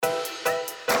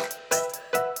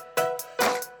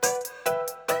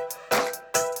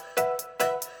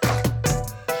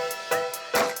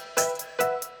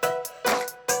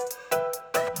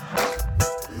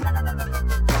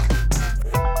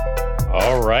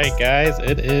right, guys,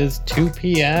 it is 2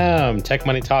 p.m. Tech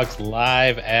Money Talks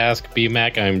live. Ask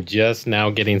BMAC. I'm just now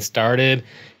getting started,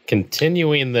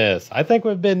 continuing this. I think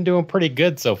we've been doing pretty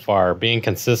good so far, being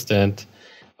consistent.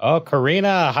 Oh,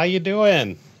 Karina, how you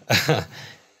doing?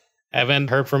 Haven't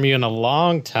heard from you in a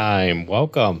long time.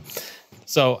 Welcome.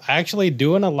 So actually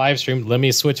doing a live stream, let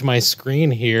me switch my screen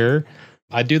here.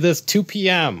 I do this 2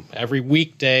 p.m. every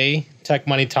weekday, Tech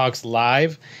Money Talks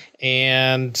live.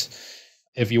 And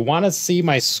if you want to see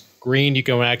my screen, you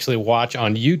can actually watch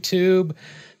on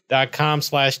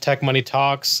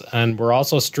youtube.com/techmoneytalks. And we're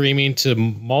also streaming to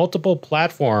multiple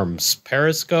platforms,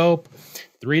 Periscope,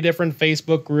 3 different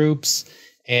Facebook groups,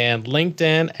 and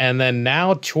LinkedIn, and then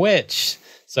now Twitch.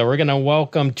 So we're going to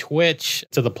welcome Twitch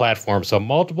to the platform. So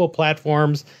multiple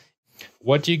platforms.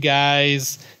 What you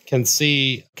guys can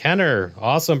see. Kenner,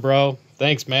 awesome, bro.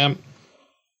 Thanks, man.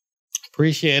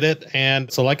 Appreciate it.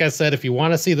 And so like I said, if you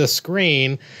want to see the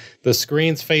screen's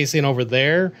facing over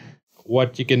there.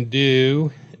 What you can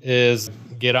do is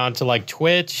get onto like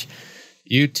Twitch,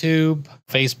 YouTube,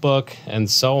 Facebook, and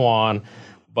so on.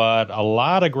 But a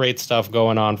lot of great stuff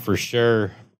going on for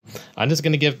sure. I'm just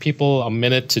going to give people a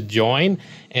minute to join.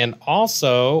 And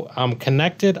also, I'm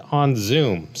connected on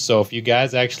Zoom. So if you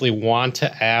guys actually want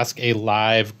to ask a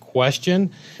live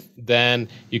question, then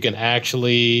you can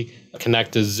actually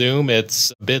connect to Zoom.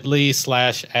 It's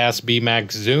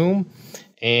bit.ly/AskBMacZoom.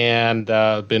 And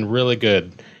been really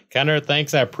good. Kenner,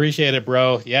 thanks. I appreciate it,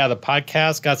 bro. Yeah, the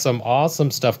podcast got some awesome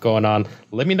stuff going on.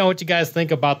 Let me know what you guys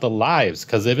think about the lives,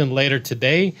 because even later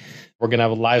today, we're going to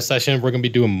have a live session. We're going to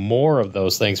be doing more of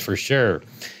those things for sure.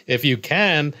 If you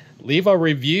can, leave a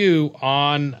review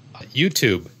on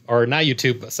YouTube, or not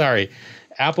YouTube, sorry,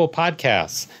 Apple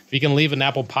Podcasts. If you can leave an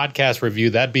Apple Podcast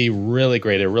review, that'd be really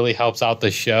great. It really helps out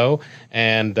the show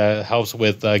and helps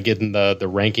with getting the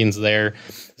rankings there.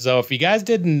 So if you guys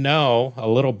didn't know, a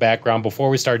little background before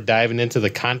we start diving into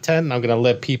the content, I'm going to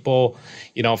let people,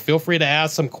 feel free to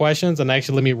ask some questions. And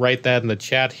actually, let me write that in the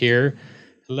chat here.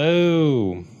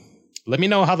 Hello. Let me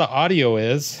know how the audio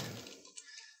is.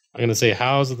 I'm going to say,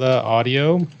 how's the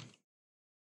audio?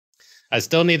 I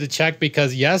still need to check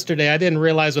because yesterday I didn't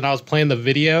realize when I was playing the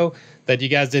video that you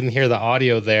guys didn't hear the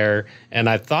audio there. And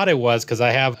I thought it was because I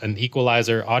have an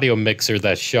equalizer audio mixer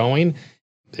that's showing.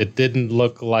 It didn't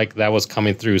look like that was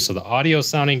coming through. So the audio is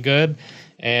sounding good.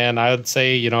 And I would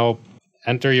say,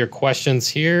 enter your questions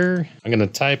here. I'm going to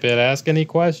type it, ask any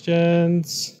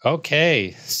questions.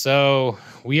 Okay, so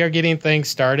we are getting things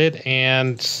started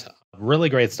and really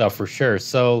great stuff for sure.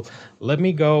 So let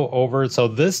me go over. So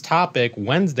this topic,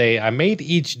 Wednesday, I made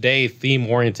each day theme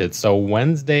oriented. So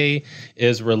Wednesday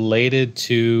is related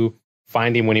to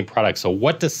finding winning products. So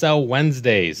what to sell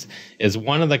Wednesdays is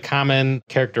one of the common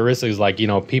characteristics, like,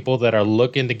 people that are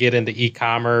looking to get into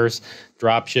e-commerce,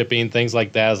 drop shipping, things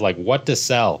like that, is like what to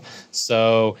sell.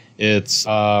 So it's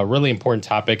a really important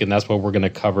topic, and that's what we're going to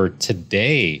cover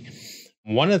today.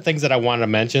 One of the things that I wanted to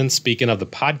mention, speaking of the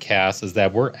podcast, is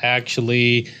that we're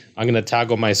actually, I'm going to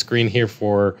toggle my screen here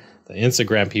for the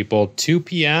Instagram people, 2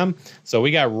 p.m. So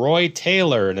we got Roy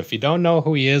Taylor. And if you don't know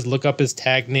who he is, look up his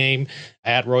tag name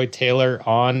at Roy Taylor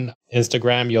on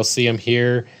Instagram. You'll see him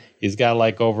here. He's got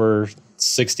like over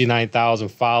 69,000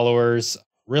 followers.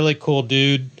 Really cool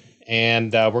dude.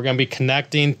 And we're going to be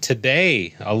connecting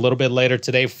today, a little bit later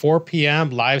today, 4 p.m.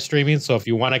 live streaming. So if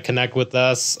you want to connect with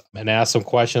us and ask some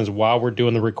questions while we're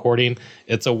doing the recording,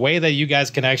 it's a way that you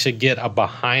guys can actually get a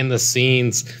behind the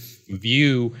scenes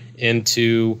view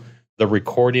into the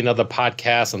recording of the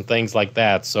podcast and things like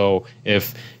that. So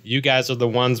if you guys are the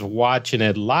ones watching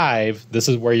it live, this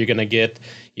is where you're going to get,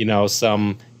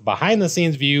 some behind the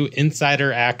scenes view,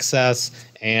 insider access,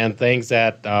 and things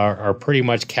that are pretty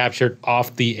much captured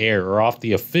off the air or off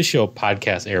the official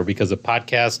podcast air, because the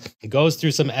podcast goes through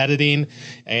some editing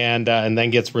and then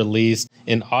gets released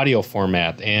in audio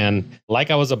format. And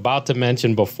like I was about to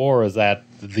mention before, is that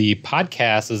the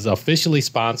podcast is officially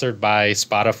sponsored by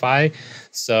Spotify.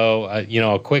 So,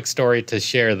 a quick story to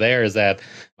share there is that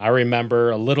I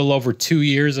remember a little over 2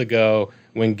 years ago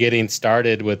when getting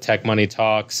started with Tech Money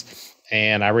Talks.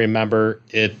 And I remember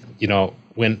it,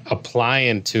 when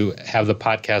applying to have the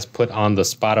podcast put on the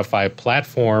Spotify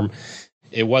platform,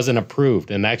 it wasn't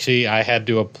approved. And actually, I had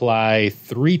to apply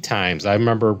 3 times. I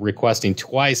remember requesting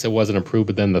twice, it wasn't approved.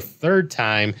 But then the third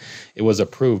time, it was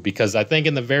approved. Because I think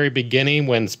in the very beginning,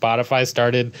 when Spotify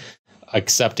started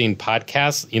accepting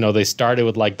podcasts, they started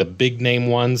with like the big name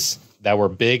ones, that were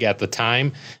big at the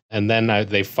time. And then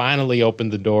they finally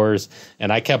opened the doors,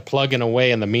 and I kept plugging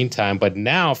away in the meantime. But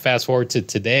now, fast forward to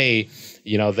today,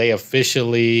 they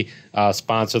officially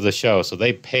sponsor the show. So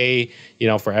they pay,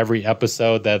 for every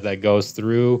episode that goes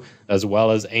through, as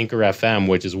well as Anchor FM,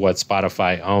 which is what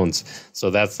Spotify owns. So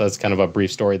that's kind of a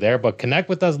brief story there. But connect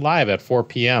with us live at 4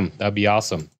 p.m. That'd be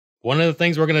awesome. One of the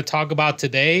things we're going to talk about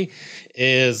today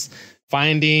is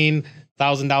finding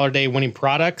 $1,000 day winning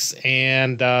products,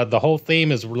 and the whole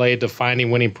theme is related to finding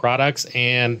winning products.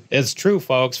 And it's true,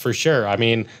 folks, for sure. I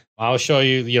mean, I'll show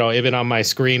you, even on my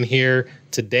screen here.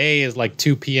 Today is like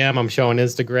 2 p.m. I'm showing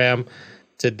Instagram.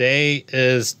 Today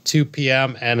is 2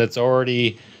 p.m. and it's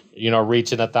already,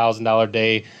 reaching $1,000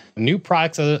 day. New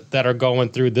products that are going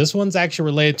through. This one's actually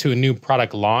related to a new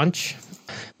product launch.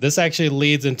 This actually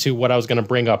leads into what I was going to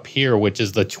bring up here, which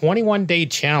is the 21-day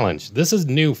challenge. This is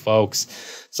new,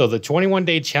 folks. So the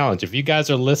 21-day challenge, if you guys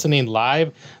are listening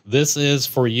live, this is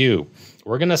for you.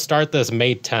 We're going to start this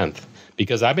May 10th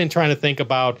because I've been trying to think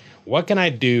about what can I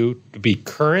do to be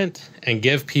current and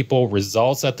give people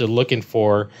results that they're looking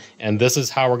for, and this is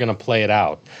how we're going to play it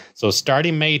out. So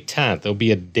starting May 10th, there'll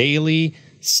be a daily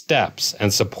steps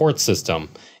and support system.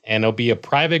 And it'll be a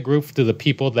private group to the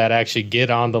people that actually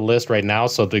get on the list right now.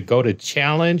 So to go to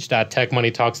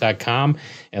challenge.techmoneytalks.com.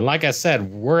 And like I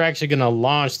said, we're actually going to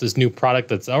launch this new product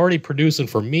that's already producing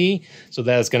for me, so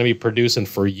that it's going to be producing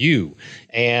for you.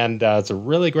 And it's a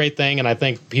really great thing. And I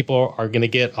think people are going to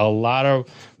get a lot of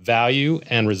value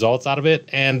and results out of it.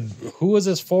 And who is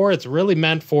this for? It's really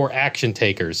meant for action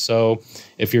takers. So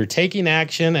if you're taking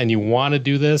action and you want to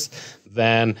do this,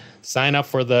 then sign up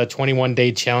for the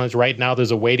 21-day challenge. Right now,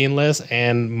 there's a waiting list,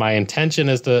 and my intention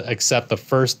is to accept the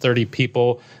first 30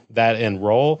 people that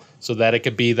enroll so that it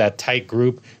could be that tight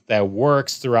group that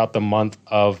works throughout the month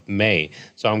of May.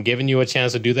 So I'm giving you a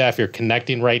chance to do that. If you're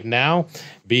connecting right now,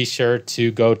 be sure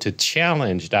to go to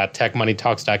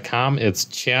challenge.techmoneytalks.com. It's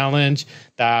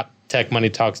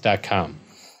challenge.techmoneytalks.com.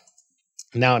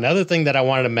 Now, another thing that I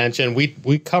wanted to mention, we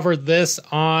covered this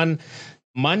on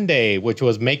Monday, which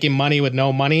was making money with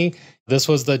no money. This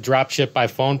was the Dropship by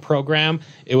Phone program.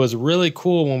 It was really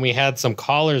cool when we had some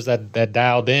callers that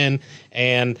dialed in,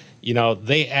 and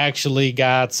they actually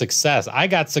got success. I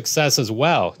got success as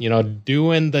well,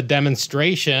 doing the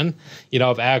demonstration,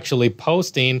 of actually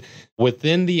posting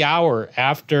within the hour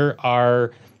after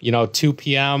our 2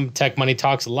 p.m. Tech Money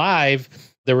Talks live.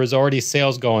 There was already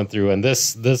sales going through, and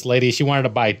this lady, she wanted to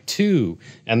buy 2,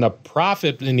 and the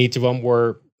profit in each of them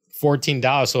were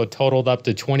 $14, so it totaled up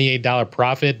to $28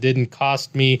 profit. Didn't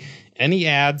cost me any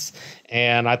ads,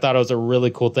 and I thought it was a really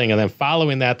cool thing. And then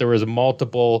following that, there was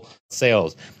multiple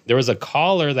sales. There was a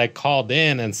caller that called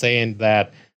in and saying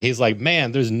that he's like,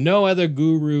 man, there's no other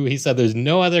guru. He said there's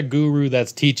no other guru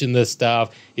that's teaching this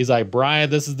stuff. He's like, Brian,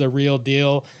 this is the real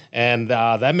deal. And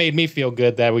that made me feel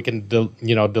good that we can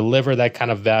deliver that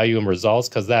kind of value and results,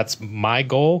 because that's my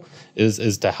goal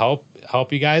is to help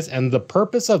you guys. And the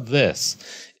purpose of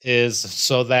this is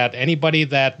so that anybody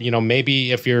that,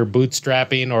 maybe if you're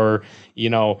bootstrapping or,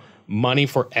 money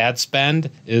for ad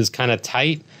spend is kind of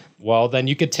tight, well, then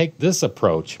you could take this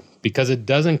approach because it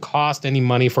doesn't cost any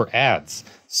money for ads.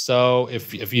 So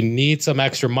if you need some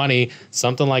extra money,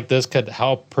 something like this could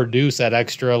help produce that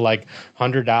extra like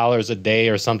 $100 a day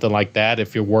or something like that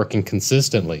if you're working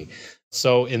consistently.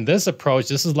 So in this approach,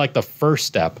 this is like the first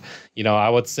step. I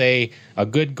would say a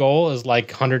good goal is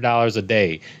like $100 a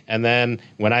day. And then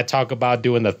when I talk about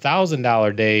doing the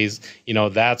 $1,000 days,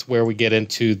 that's where we get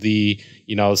into the,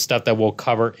 stuff that we'll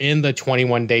cover in the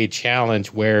 21-day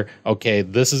challenge where, okay,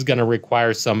 this is going to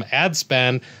require some ad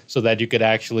spend so that you could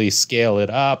actually scale it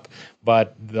up.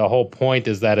 But the whole point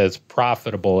is that it's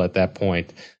profitable at that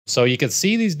point. So you can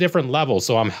see these different levels.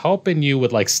 So I'm helping you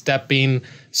with like stepping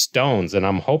stones, and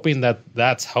I'm hoping that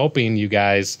that's helping you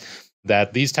guys,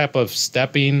 that these type of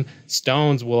stepping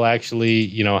stones will actually,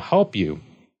 help you.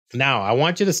 Now, I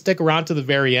want you to stick around to the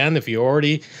very end. If you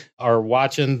already are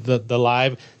watching the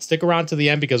live, stick around to the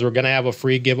end because we're going to have a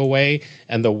free giveaway.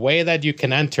 And the way that you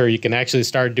can enter, you can actually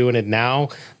start doing it now.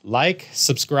 Like,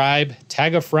 subscribe,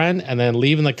 tag a friend, and then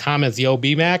leave in the comments, yo,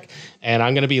 BMAC. And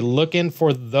I'm going to be looking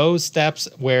for those steps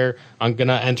where I'm going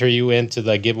to enter you into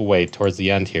the giveaway towards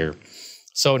the end here.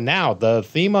 So now the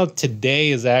theme of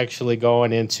today is actually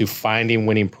going into finding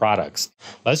winning products.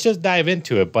 Let's just dive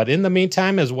into it. But in the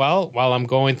meantime as well, while I'm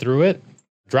going through it,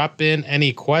 drop in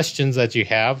any questions that you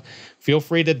have. Feel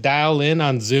free to dial in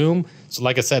on Zoom. So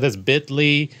like I said, it's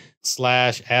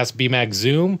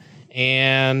bit.ly/AskBMACZoom.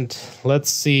 And let's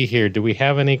see here. Do we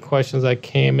have any questions that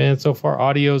came in so far?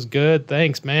 Audio's good.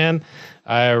 Thanks, man.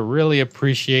 I really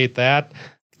appreciate that.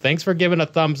 thanks for giving a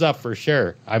thumbs up for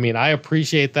sure. I mean, I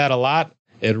appreciate that a lot.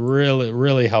 It really,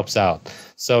 really helps out.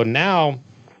 So now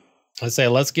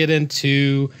let's get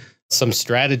into some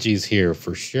strategies here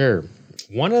for sure.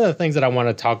 One of the things that I want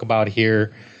to talk about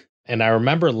here, and I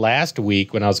remember last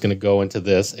week when I was going to go into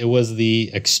this, it was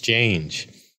the exchange.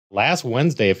 Last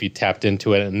Wednesday, if you tapped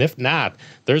into it, and if not,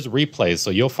 there's replays. So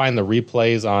you'll find the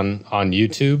replays on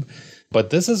YouTube. But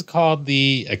this is called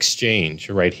the exchange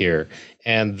right here.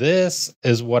 And this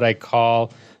is what I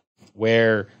call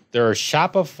where there are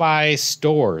Shopify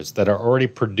stores that are already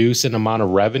producing an amount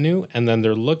of revenue, and then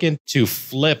they're looking to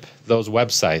flip those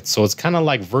websites. So it's kind of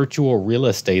like virtual real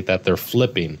estate that they're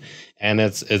flipping. And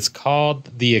it's called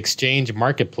the Exchange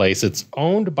Marketplace. It's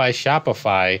owned by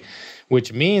Shopify,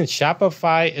 which means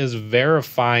Shopify is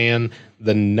verifying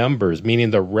the numbers,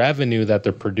 meaning the revenue that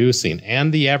they're producing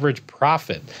and the average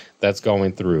profit that's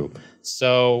going through.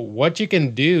 So what you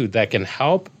can do that can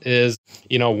help is,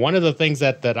 one of the things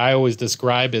that I always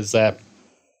describe is that,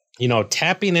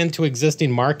 tapping into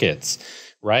existing markets,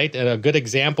 right? And a good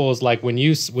example is like when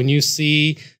you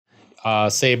see,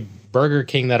 say, Burger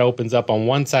King that opens up on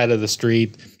one side of the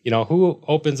street, who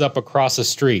opens up across the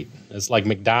street? It's like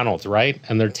McDonald's, right?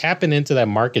 And they're tapping into that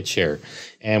market share.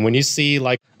 And when you see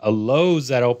like a Lowe's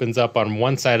that opens up on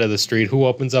one side of the street, who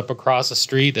opens up across the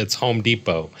street? It's Home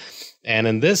Depot. And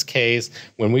in this case,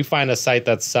 when we find a site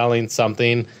that's selling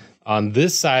something on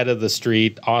this side of the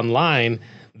street online,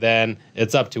 then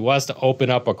it's up to us to open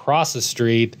up across the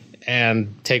street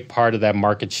and take part of that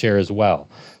market share as well.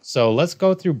 So let's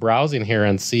go through browsing here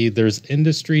and see there's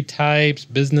industry types,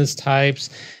 business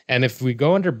types. And if we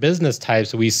go under business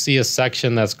types, we see a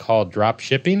section that's called drop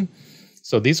shipping.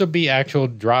 So these will be actual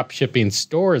drop shipping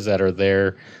stores that are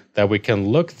there that we can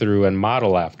look through and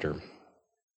model after.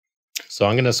 So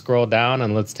I'm going to scroll down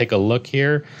and let's take a look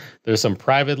here. There's some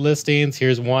private listings.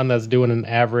 Here's one that's doing an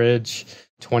average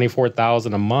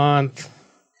 $24,000 a month.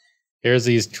 Here's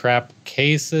these trap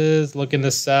cases looking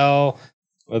to sell.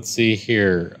 Let's see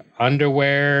here.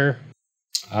 Underwear.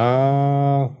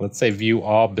 Let's say view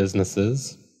all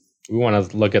businesses. We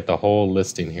want to look at the whole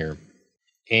listing here.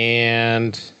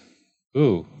 And,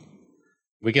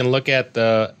 we can look at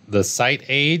the site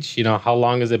age. How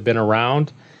long has it been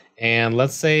around? And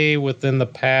let's say within the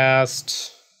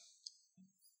past,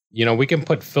 we can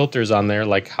put filters on there,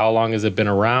 like how long has it been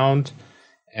around?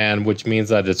 And which means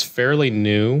that it's fairly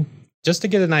new, just to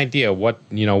get an idea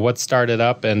what started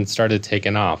up and started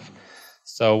taking off.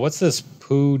 So what's this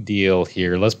Poo Deal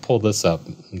here? Let's pull this up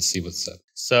and see what's up.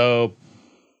 So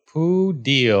Poo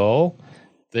Deal,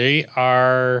 they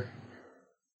are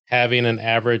having an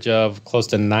average of close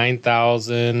to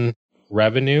 9,000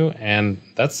 revenue, and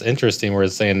that's interesting. We're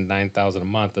saying 9,000 a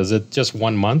month. Is it just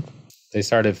 1 month? They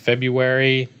started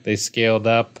February, they scaled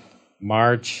up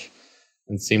March,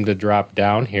 and seem to drop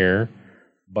down here.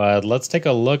 But let's take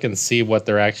a look and see what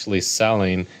they're actually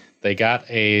selling. They got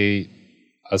a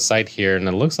site here, and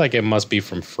it looks like it must be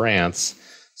from France.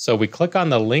 So we click on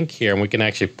the link here, and we can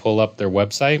actually pull up their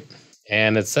website.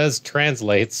 And it says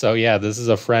translate. So yeah, this is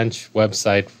a French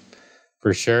website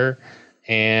for sure.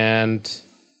 And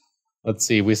let's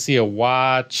see, we see a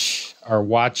watch, our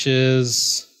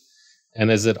watches,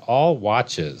 and is it all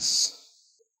watches?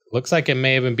 Looks like it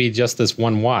may even be just this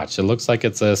one watch. It looks like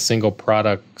it's a single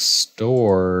product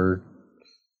store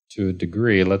to a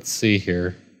degree. Let's see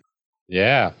here.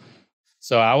 Yeah.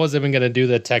 So I was even going to do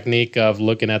the technique of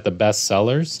looking at the best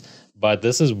sellers, but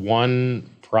this is one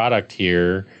product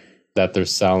here that they're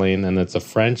selling, and it's a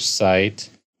French site.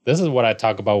 This is what I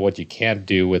talk about, what you can't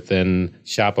do within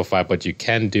Shopify, but you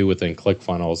can do within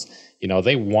ClickFunnels.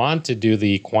 They want to do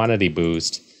the quantity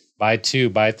boost, buy 2,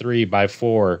 buy 3, buy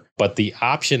 4, but the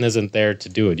option isn't there to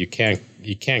do it. You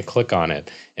can't click on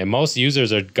it. And most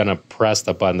users are going to press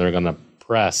the button they're going to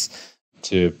press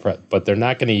but they're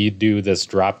not going to do this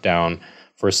drop down.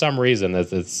 For some reason,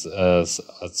 it's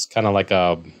kind of like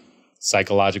a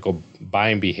psychological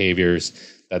buying behaviors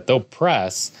that they'll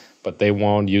press, but they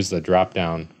won't use the drop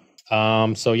down.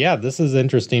 So yeah, this is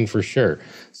interesting for sure.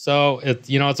 So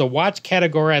it's a watch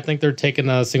category. I think they're taking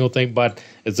a single thing, but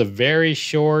it's a very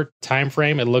short time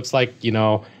frame. It looks like,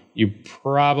 you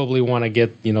probably want to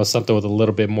get, something with a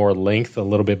little bit more length, a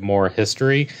little bit more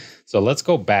history. So let's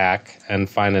go back and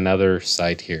find another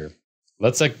site here.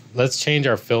 Let's change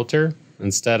our filter.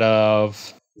 Instead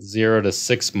of 0 to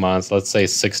 6 months, let's say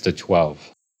 6 to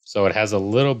 12. So it has a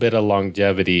little bit of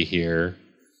longevity here.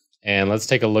 And let's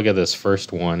take a look at this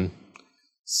first one.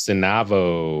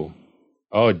 Sinavo.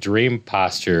 Oh, Dream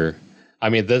Posture. I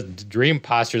mean, the Dream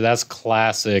Posture, that's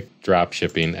classic drop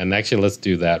shipping. And actually, let's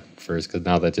do that first, because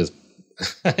now that just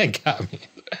got me.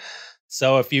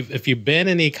 So if you've been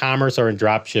in e-commerce or in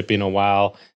drop shipping a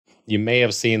while, you may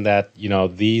have seen that,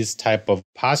 these type of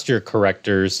posture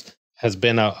correctors has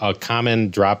been a common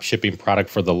drop shipping product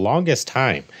for the longest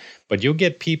time. But you'll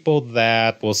get people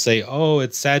that will say, oh,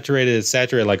 it's saturated,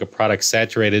 like a product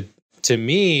saturated. To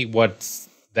me, what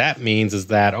that means is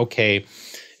that, okay,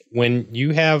 when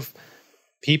you have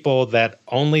people that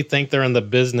only think they're in the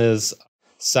business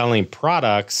selling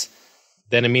products,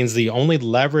 then it means the only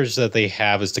leverage that they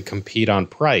have is to compete on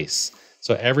price.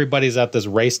 So everybody's at this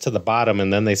race to the bottom,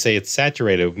 and then they say it's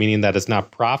saturated, meaning that it's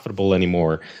not profitable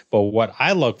anymore. But what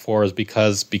I look for is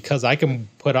because I can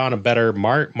put on a better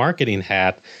marketing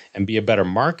hat and be a better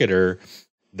marketer,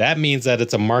 that means that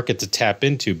it's a market to tap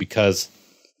into because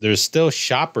there's still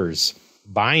shoppers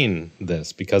buying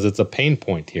this because it's a pain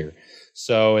point here.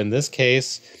 So in this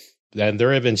case, and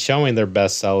they're even showing their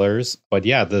best sellers, but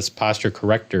yeah, this posture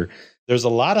corrector, there's a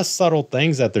lot of subtle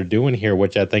things that they're doing here,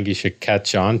 which I think you should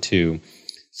catch on to.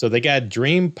 So they got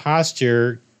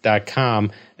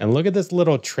dreamposture.com, and look at this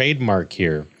little trademark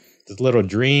here, this little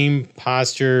Dream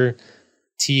Posture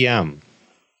TM.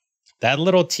 That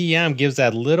little TM gives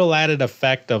that little added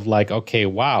effect of like, okay,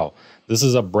 wow, this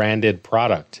is a branded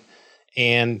product.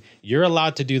 And you're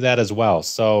allowed to do that as well.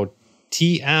 So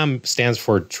TM stands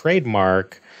for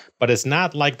trademark, but it's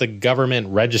not like the government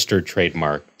registered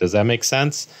trademark. Does that make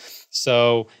sense?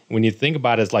 So when you think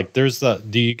about it, it's like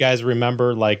do you guys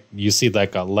remember like you see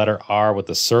like a letter R with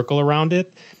a circle around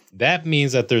it? That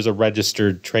means that there's a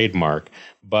registered trademark.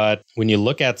 But when you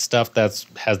look at stuff that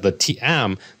has the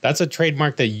TM, that's a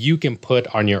trademark that you can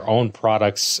put on your own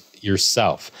products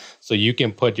yourself. So you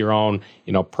can put your own,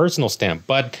 personal stamp.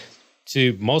 But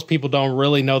to most people don't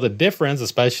really know the difference,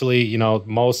 especially,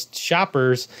 most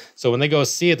shoppers. So when they go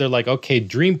see it, they're like, okay,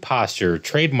 Dream Posture,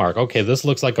 trademark. Okay, this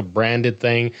looks like a branded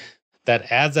thing.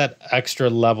 That adds that extra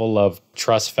level of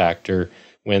trust factor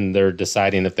when they're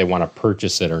deciding if they want to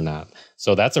purchase it or not.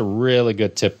 So that's a really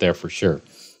good tip there for sure.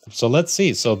 So let's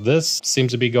see. So this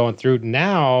seems to be going through.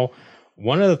 Now,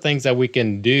 one of the things that we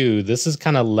can do, this is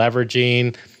kind of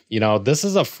leveraging, this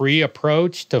is a free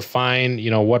approach to find,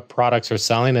 what products are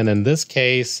selling. And in this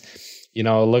case, it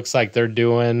looks like they're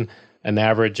doing an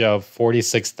average of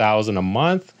 $46,000 a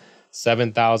month.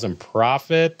 7,000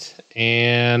 profit.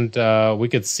 And we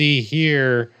could see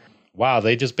here, wow,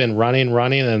 they just been running,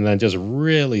 and then just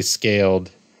really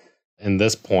scaled in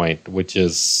this point, which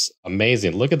is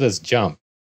amazing. Look at this jump.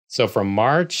 So from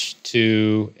March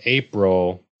to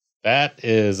April, that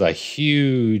is a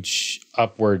huge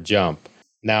upward jump.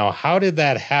 Now, how did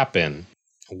that happen?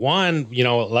 One,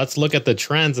 let's look at the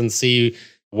trends and see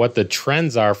what the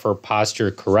trends are for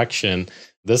posture correction.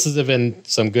 This has been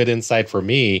some good insight for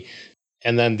me.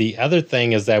 And then the other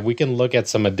thing is that we can look at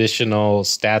some additional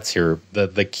stats here.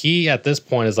 The key at this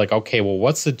point is like, okay, well,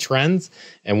 what's the trends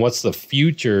and what's the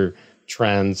future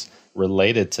trends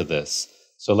related to this?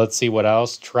 So let's see what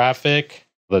else. Traffic.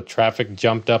 The traffic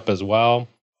jumped up as well.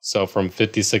 So from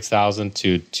 56,000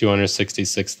 to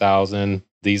 266,000.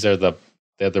 These are the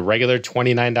regular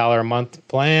 $29 a month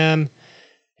plan.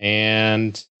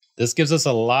 And this gives us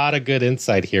a lot of good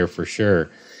insight here for sure.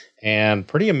 And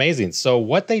pretty amazing. So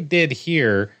what they did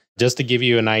here, just to give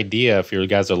you an idea, if you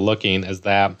guys are looking, is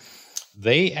that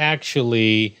they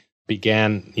actually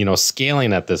began,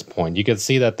 scaling at this point. You could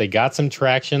see that they got some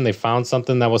traction. They found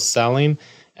something that was selling.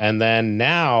 And then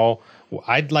now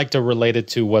I'd like to relate it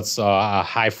to what's a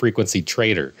high frequency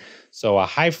trader. So a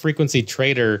high frequency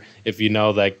trader, if you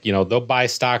know that, they'll buy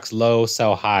stocks low,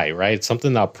 sell high, right?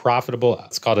 Something that's profitable.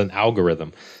 It's called an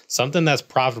algorithm. Something that's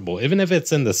profitable, even if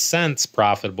it's in the sense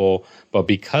profitable, but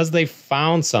because they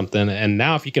found something, and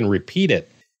now if you can repeat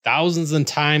it thousands of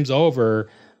times over,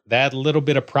 that little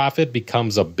bit of profit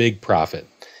becomes a big profit.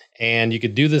 And you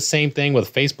could do the same thing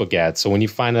with Facebook ads. So when you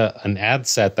find an ad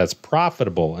set that's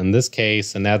profitable, in this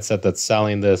case, an ad set that's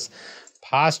selling this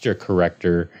posture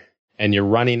corrector, and you're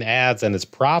running ads and it's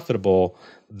profitable,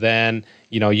 then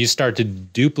you start to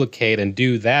duplicate and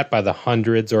do that by the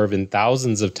hundreds or even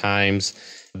thousands of times.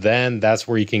 Then that's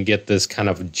where you can get this kind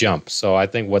of jump. So I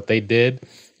think what they did,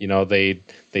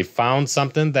 they found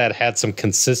something that had some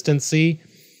consistency,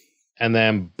 and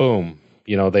then boom,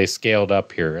 they scaled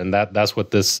up here, and that's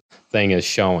what this thing is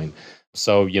showing.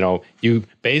 So, you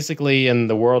basically, in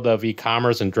the world of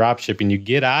e-commerce and drop shipping, you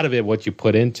get out of it what you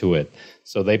put into it.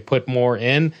 So they put more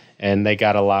in and they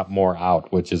got a lot more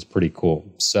out, which is pretty cool.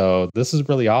 So this is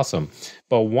really awesome.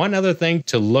 But one other thing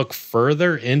to look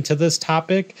further into this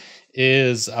topic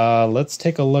is let's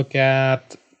take a look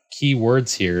at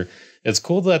keywords here. It's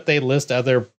cool that they list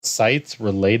other sites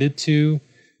related to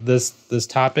this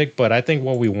topic, but I think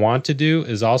what we want to do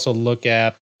is also look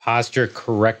at posture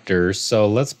correctors. So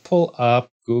let's pull up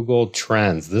Google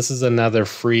Trends. This is another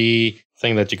free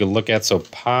thing that you can look at. So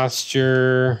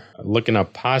posture, looking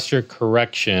up posture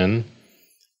correction,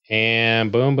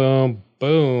 and boom, boom,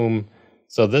 boom.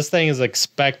 So this thing is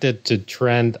expected to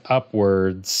trend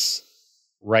upwards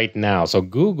right now. So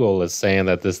Google is saying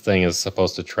that this thing is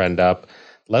supposed to trend up.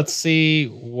 Let's see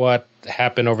what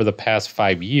happened over the past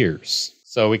 5 years.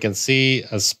 So we can see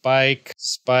a spike,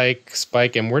 spike,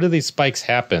 spike. And where do these spikes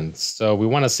happen? So we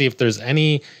want to see if there's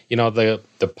any,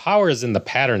 the power is in the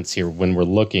patterns here when we're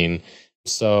looking.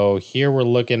 So here we're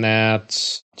looking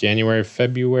at January,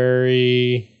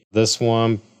 February. This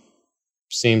one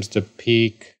seems to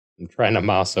peak. I'm trying to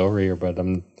mouse over here, but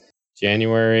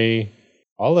January.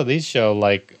 All of these show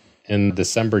like in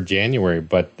December, January,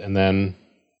 and then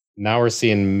now we're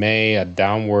seeing May, a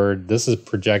downward. This is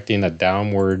projecting a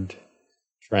downward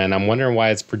trend. I'm wondering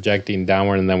why it's projecting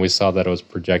downward, and then we saw that it was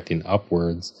projecting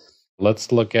upwards.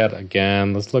 Let's look at the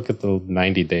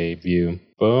 90-day view.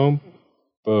 Boom,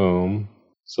 boom.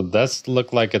 So that's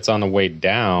look like it's on the way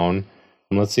down.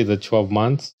 And let's see the 12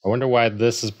 months. I wonder why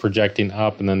this is projecting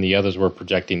up and then the others were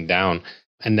projecting down.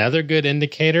 Another good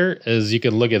indicator is you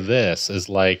could look at this, is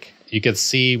like you could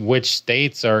see which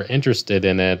states are interested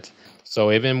in it.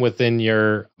 So even within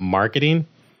your marketing,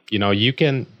 you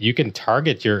can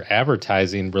target your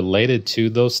advertising related to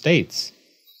those states.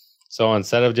 So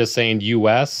instead of just saying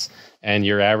US and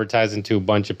you're advertising to a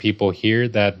bunch of people here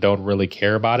that don't really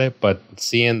care about it, but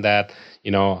seeing that,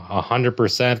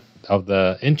 100% of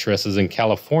the interest is in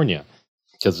California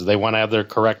because they want to have their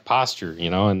correct posture,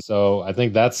 And so I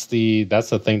think that's the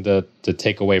thing to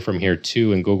take away from here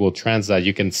too in Google Trends, that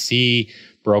you can see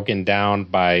broken down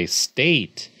by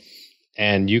state.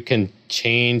 And you can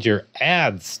change your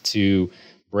ads to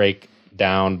break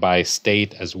down by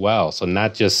state as well. So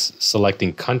not just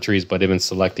selecting countries, but even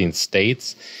selecting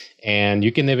states. And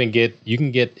you can get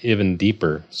even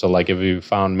deeper. So like if you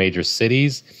found major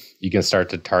cities, you can start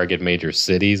to target major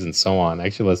cities and so on.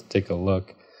 Actually, let's take a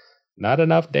look. Not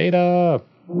enough data.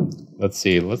 Let's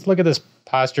see. Let's look at this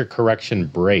posture correction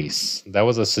brace. That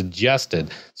was a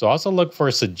suggested. So also look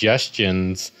for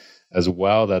suggestions as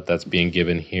well that's being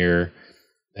given here.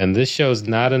 And this shows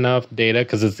not enough data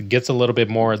because it gets a little bit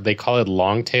more, they call it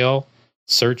long tail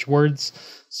search words.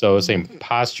 So it's saying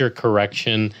posture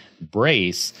correction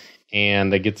brace,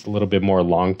 and it gets a little bit more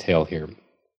long tail here.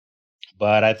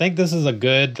 But I think this is a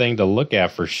good thing to look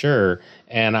at for sure.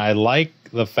 And I like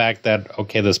the fact that,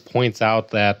 okay, this points out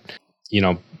that,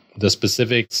 the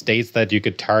specific states that you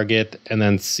could target and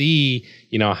then see,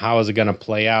 how is it going to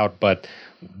play out. But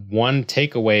one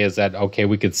takeaway is that, okay,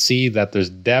 we could see that there's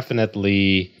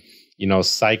definitely,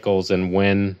 cycles and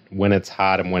when it's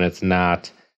hot and when it's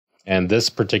not. And this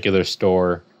particular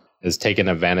store is taking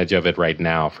advantage of it right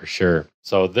now for sure.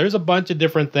 So there's a bunch of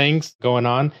different things going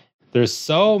on. There's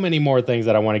so many more things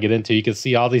that I want to get into. You can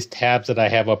see all these tabs that I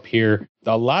have up here.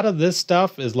 A lot of this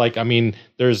stuff is like,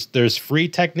 there's free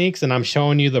techniques, and I'm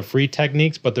showing you the free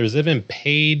techniques, but there's even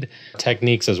paid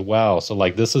techniques as well. So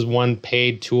like this is one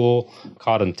paid tool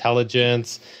called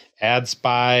Intelligence, Ad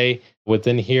Spy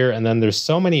within here, and then there's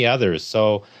so many others.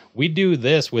 So we do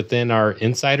this within our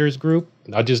insiders group.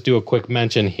 I'll just do a quick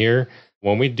mention here.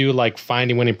 When we do like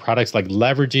finding winning products, like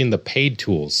leveraging the paid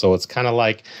tools. So it's kind of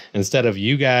like instead of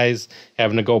you guys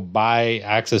having to go buy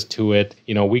access to it,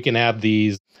 we can have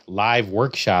these live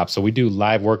workshops. So we do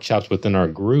live workshops within our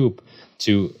group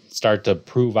to start to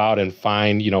prove out and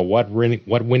find, what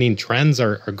winning trends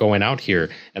are going out here.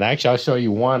 And actually, I'll show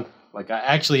you one. Like I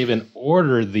actually even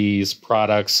order these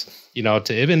products,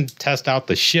 to even test out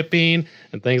the shipping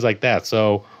and things like that.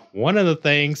 So one of the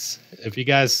things, if you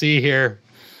guys see here,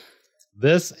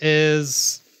 this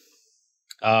is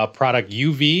product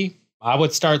UV. I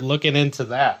would start looking into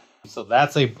that. So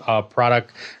that's a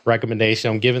product recommendation.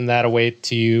 I'm giving that away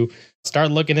to you. Start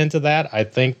looking into that. I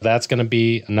think that's going to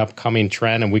be an upcoming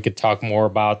trend, and we could talk more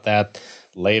about that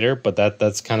later. But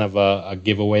that's kind of a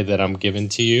giveaway that I'm giving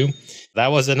to you.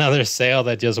 That was another sale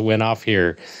that just went off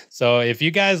here. So if you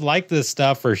guys like this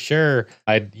stuff for sure,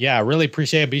 I really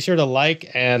appreciate it. Be sure to like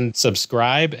and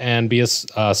subscribe and be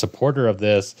a supporter of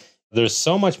this. There's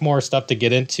so much more stuff to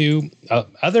get into.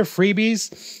 Other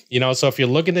freebies, so if you're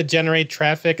looking to generate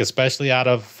traffic, especially out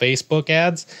of Facebook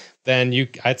ads, then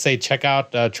I'd say check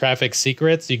out Traffic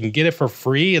Secrets. You can get it for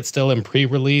free. It's still in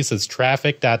pre-release. It's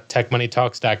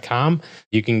traffic.techmoneytalks.com.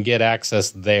 You can get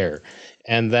access there.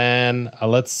 And then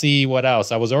let's see what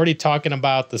else. I was already talking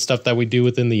about the stuff that we do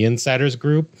within the insiders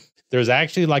group. there's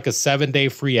actually like a 7-day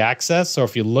free access. So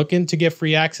if you're looking to get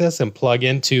free access and plug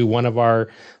into one of our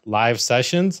live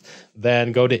sessions,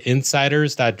 then go to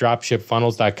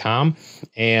insiders.dropshipfunnels.com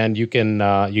and you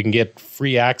can get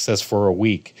free access for a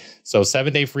week. So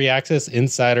 7-day free access,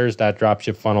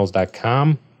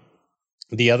 insiders.dropshipfunnels.com.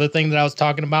 The other thing that I was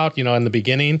talking about, in the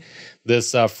beginning,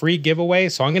 this free giveaway.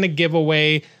 So I'm going to give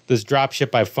away this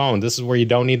Dropship by Phone. This is where you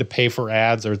don't need to pay for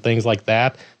ads or things like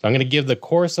that. So I'm going to give the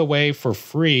course away for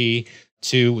free.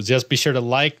 To just be sure to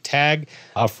like, tag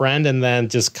a friend, and then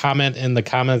just comment in the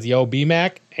comments, yo,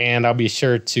 BMAC, and I'll be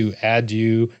sure to add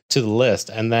you to the list.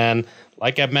 And then,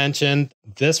 like I mentioned,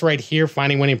 this right here,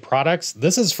 Finding Winning Products,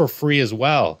 this is for free as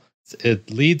well. It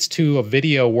leads to a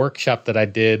video workshop that I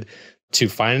did to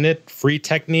find it, free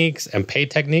techniques and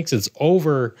paid techniques. It's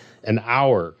over an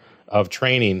hour of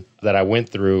training that I went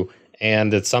through,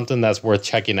 and it's something that's worth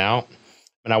checking out.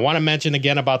 And I want to mention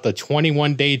again about the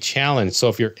 21-day challenge. So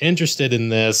if you're interested in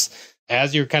this,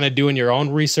 as you're kind of doing your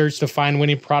own research to find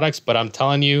winning products, but I'm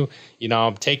telling you,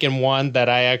 I'm taking one that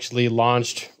I actually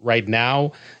launched right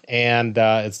now, and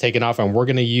it's taken off, and we're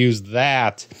going to use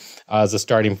that as a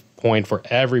starting point for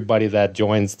everybody that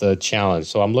joins the challenge.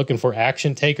 So I'm looking for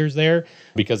action takers there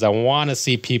because I want to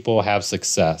see people have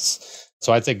success.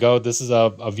 So I'd say this is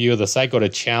a view of the site. Go to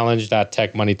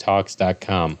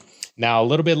challenge.techmoneytalks.com. Now, a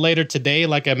little bit later today,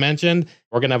 like I mentioned,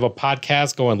 we're going to have a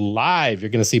podcast going live.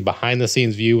 You're going to see behind the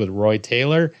scenes view with Roy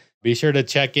Taylor. Be sure to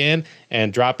check in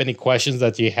and drop any questions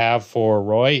that you have for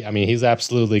Roy. I mean, he's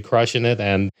absolutely crushing it,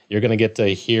 and you're going to get to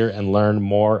hear and learn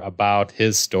more about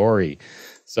his story.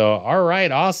 So, all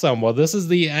right, awesome. Well, this is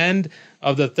the end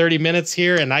of the 30 minutes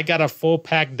here, and I got a full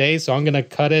packed day, so I'm going to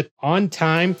cut it on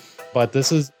time. But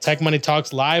this is Tech Money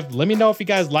Talks Live. Let me know if you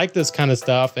guys like this kind of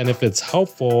stuff and if it's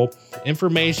helpful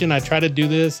information. I try to do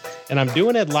this, and I'm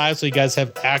doing it live so you guys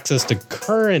have access to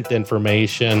current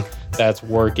information that's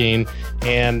working.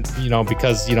 And,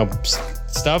 because,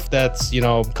 stuff that's,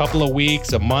 a couple of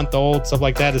weeks, a month old, stuff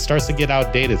like that, it starts to get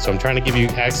outdated. So I'm trying to give you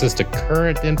access to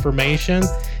current information,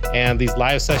 and these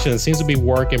live sessions seems to be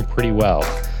working pretty well.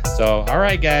 So, all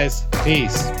right, guys,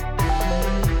 peace.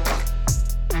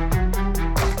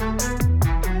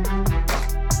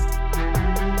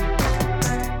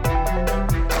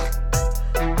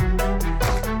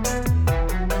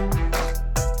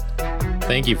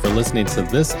 Thank you for listening to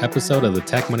this episode of the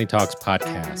Tech Money Talks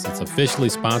podcast. It's officially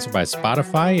sponsored by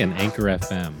Spotify and Anchor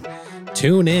FM.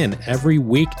 Tune in every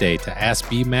weekday to Ask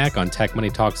BMAC on Tech Money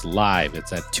Talks Live.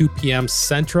 It's at 2 p.m.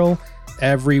 Central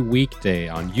every weekday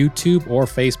on YouTube or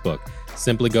Facebook.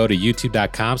 Simply go to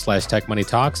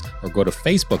youtube.com/techmoneytalks or go to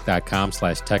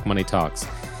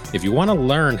facebook.com/techmoneytalks. If you want to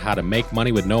learn how to make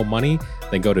money with no money,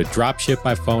 then go to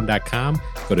dropshipbyphone.com.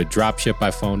 Go to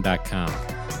dropshipbyphone.com.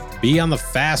 Be on the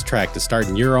fast track to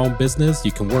starting your own business.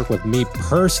 You can work with me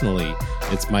personally.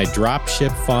 It's my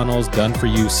Dropship Funnels Done For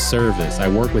You service. I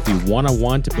work with you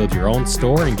one-on-one to build your own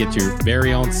store and get your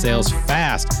very own sales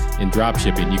fast in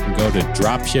dropshipping. You can go to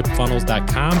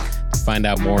dropshipfunnels.com to find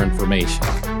out more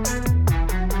information.